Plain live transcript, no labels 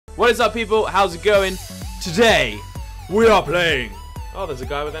What is up, people? How's it going? Today, we are playing... Oh, there's a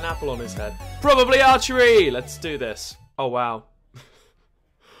guy with an apple on his head. Probably archery! Let's do this. Oh, wow.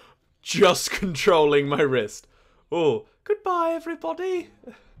 Just controlling my wrist. Oh, goodbye, everybody.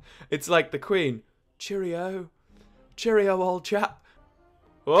 It's like the Queen. Cheerio. Cheerio, old chap.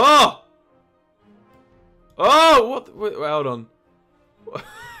 Oh! Oh, what? Wait, hold on.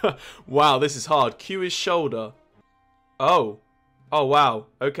 Wow, this is hard. Cue his shoulder. Oh. Oh, wow.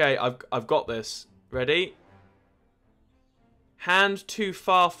 Okay, I've got this. Ready? Hand too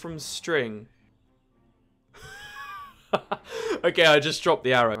far from string. Okay, I just dropped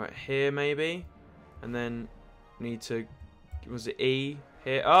the arrow. Right, here maybe. And then need to... Was it E?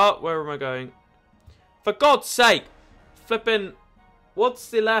 Here. Oh, where am I going? For God's sake! Flipping... What's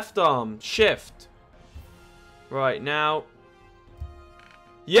the left arm? Shift. Right, now...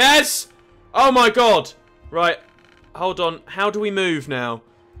 Yes! Oh my God! Right. Hold on. How do we move now?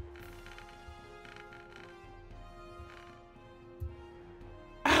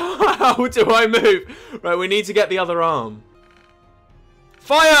 How do I move? Right, we need to get the other arm.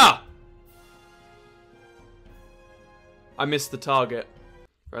 Fire! I missed the target.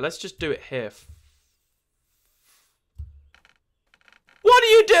 Right, let's just do it here. What are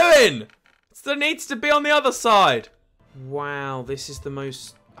you doing? It needs to be on the other side. Wow, this is the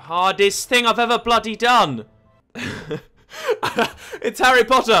most hardest thing I've ever bloody done. It's Harry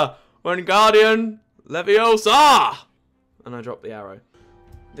Potter. Wingardium Leviosa. And I dropped the arrow.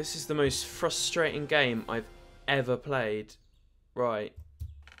 This is the most frustrating game I've ever played. Right.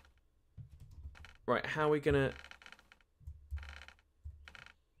 Right, how are we gonna...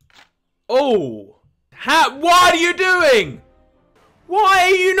 Oh! What are you doing? Why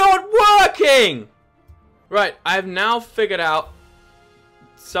are you not working? Right, I have now figured out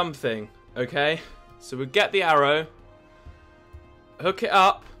something, okay? So we get the arrow, hook it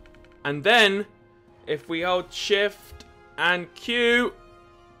up, and then if we hold shift and Q...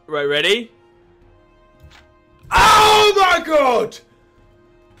 Right, ready? Oh my God!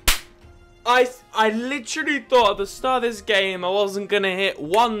 I literally thought at the start of this game I wasn't going to hit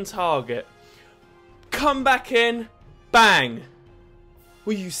one target. Come back in, bang.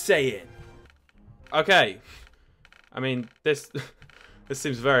 What are you saying? Okay. I mean, this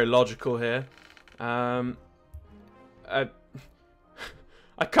seems very logical here. I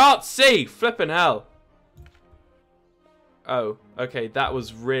can't see! Flippin' hell. Oh, okay, that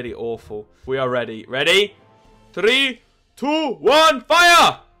was really awful. We are ready. Ready? 3, 2, 1,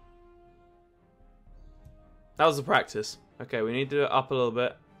 fire! That was the practice. Okay, we need to do it up a little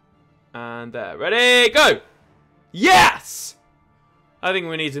bit. And there. Ready? Go! Yes! I think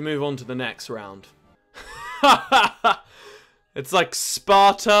we need to move on to the next round. It's like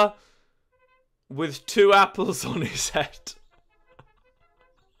Sparta with 2 apples on his head.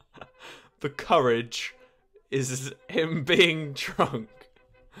 The courage is him being drunk.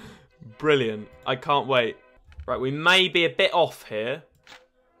 Brilliant. I can't wait. Right, we may be a bit off here.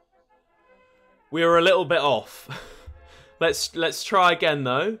 We are a little bit off. Let's try again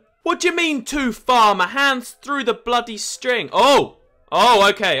though. What do you mean too far? My hand's through the bloody string. Oh! Oh,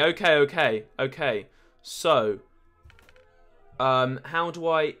 okay. So, how do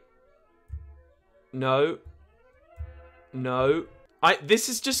I... No. This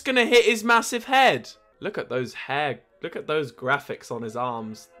is just gonna hit his massive head. Look at those hair. Look at those graphics on his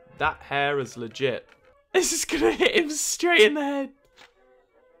arms. That hair is legit. This is gonna hit him straight in the head.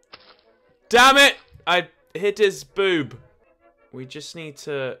 Damn it! I hit his boob. We just need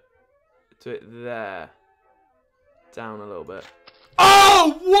to do it there. Down a little bit.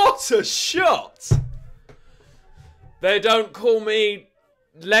 Oh, what a shot! They don't call me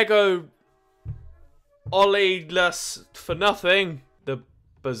Lego Ollie-less for nothing. The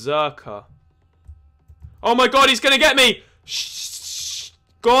Berserker. Oh my God, he's gonna get me! Shh,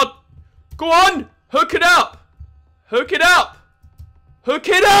 God, go on! Hook it up! Hook it up! Hook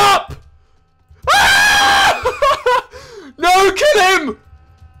it up! Ah! No, kill him!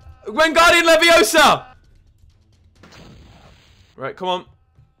 Wingardium Leviosa! Right, come on.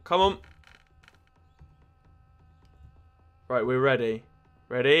 Come on. Right, we're ready.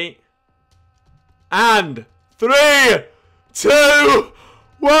 Ready? And 3, 2,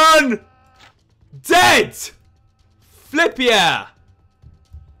 1. Dead! Flip yeah!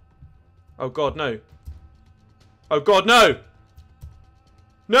 Oh God, no. Oh God, no!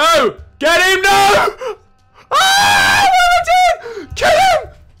 No! Get him, no! Ah! What am I doing? Kill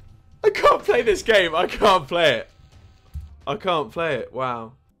him! I can't play this game. I can't play it. I can't play it.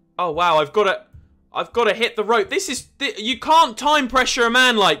 Wow. Oh wow, I've got to hit the rope. This is... You can't time pressure a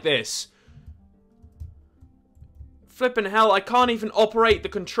man like this. Flippin' hell, I can't even operate the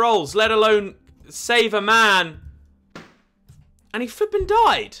controls, let alone save a man. And he flippin'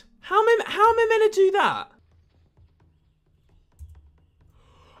 died. How am I meant to do that?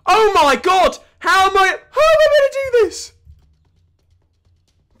 Oh my god! How am I meant to do this?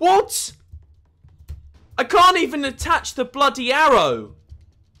 What? I can't even attach the bloody arrow.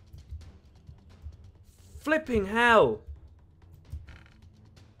 Flipping hell.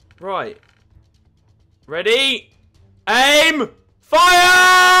 Right. Ready? Aim!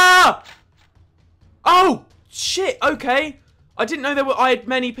 Fire! Oh! Shit, okay. I didn't know I had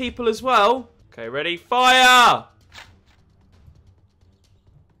many people as well. Okay, ready? Fire!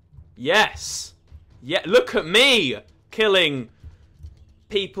 Yes. Yeah, look at me killing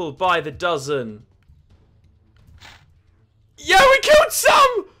people by the dozen. Yeah, we killed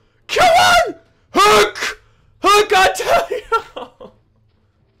some! Come on! Hook! Hook, I tell you!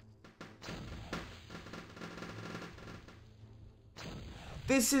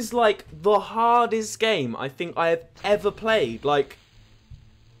 This is like the hardest game I think I have ever played. Like,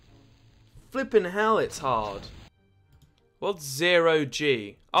 flipping hell, it's hard. What's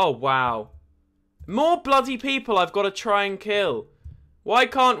 0G? Oh, wow. More bloody people I've got to try and kill. Why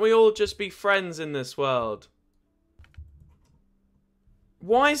can't we all just be friends in this world?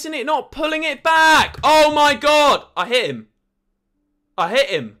 Why isn't it not pulling it back? Oh my god! I hit him. I hit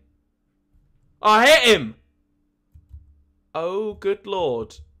him. I hit him. Oh, good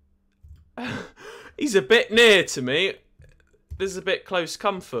lord. He's a bit near to me. This is a bit close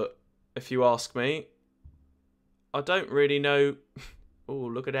comfort, if you ask me. I don't really know. Oh,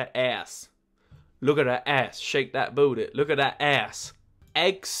 look at that ass. Look at that ass. Shake that booty. Look at that ass.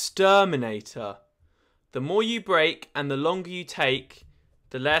 Exterminator. The more you break and the longer you take,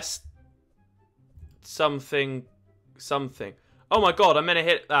 the less something. Oh my god, I'm gonna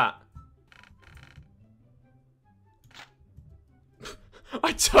hit that.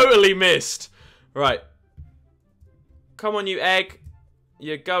 I totally missed. Right. Come on, you egg.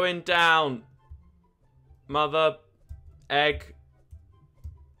 You're going down. Mother egg.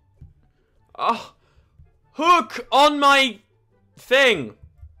 Oh. Hook on my thing.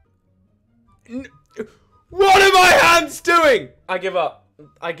 What are my hands doing? I give up.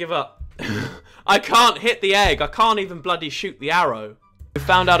 I give up. I can't hit the egg. I can't even bloody shoot the arrow. I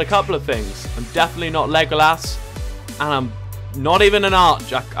found out a couple of things. I'm definitely not Legolas. And I'm not even an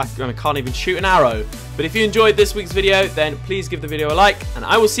arch. I can't even shoot an arrow. But if you enjoyed this week's video, then please give the video a like. And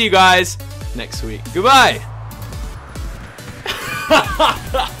I will see you guys next week. Goodbye.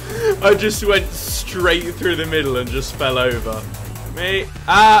 I just went straight through the middle and just fell over. Me.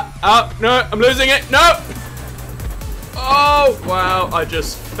 Oh, no, I'm losing it. No. Oh, wow. I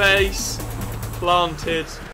just face planted.